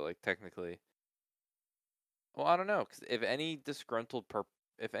fined, but like technically. Well, I don't know, cuz if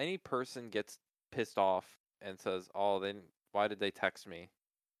any person gets pissed off and says, "Oh, then why did they text me?"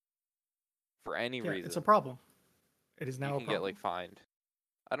 for any Yeah, it's a reason, problem. It is you now a can get problem. like fined.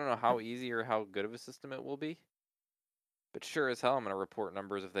 I don't know Yep. how easy or how good of a system it will be, but sure as hell I'm gonna report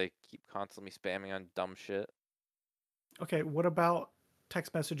numbers if they keep constantly spamming on dumb shit. Okay, what about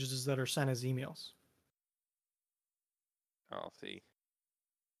text messages that are sent as emails? Oh, see.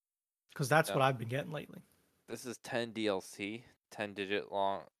 because that's what No, I've been getting lately. this is 10 DLC, 10-digit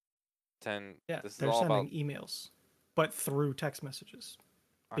long, 10. Yeah, This is they're all sending about. emails, but through text messages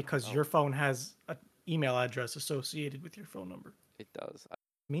I don't because your know. phone has an email address associated with your phone number. It does.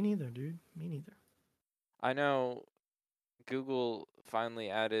 Me neither, dude. Me neither. I know Google finally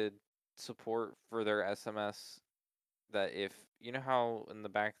added support for their SMS. That if you know how in the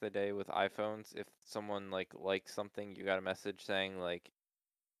back of the day with iPhones, if someone likes something, you got a message saying like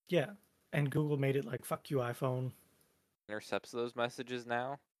Yeah, and Google made it like fuck you iPhone. intercepts those messages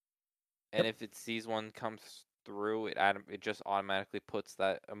now, and Yep, if it sees one comes through, it just automatically puts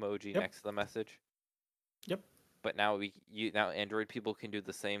that emoji yep, next to the message. yep, But now Android people can do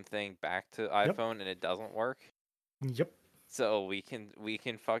the same thing back to yep, iPhone, and it doesn't work. yep, So we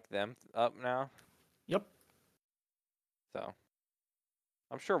can fuck them up now. yep. So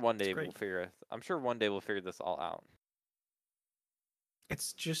I'm sure one It's day great. we'll figure this all out.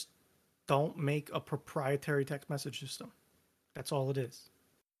 It's just don't make a proprietary text message system. That's all it is.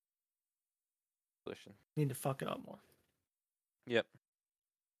 Solution. Need to fuck it up more. Yep.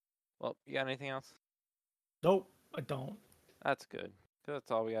 Well, you got anything else? Nope, I don't. That's good.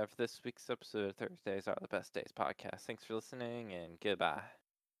 That's all we have for this week's episode of Thursdays Are the Best Days podcast. Thanks for listening and goodbye.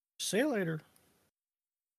 See you later.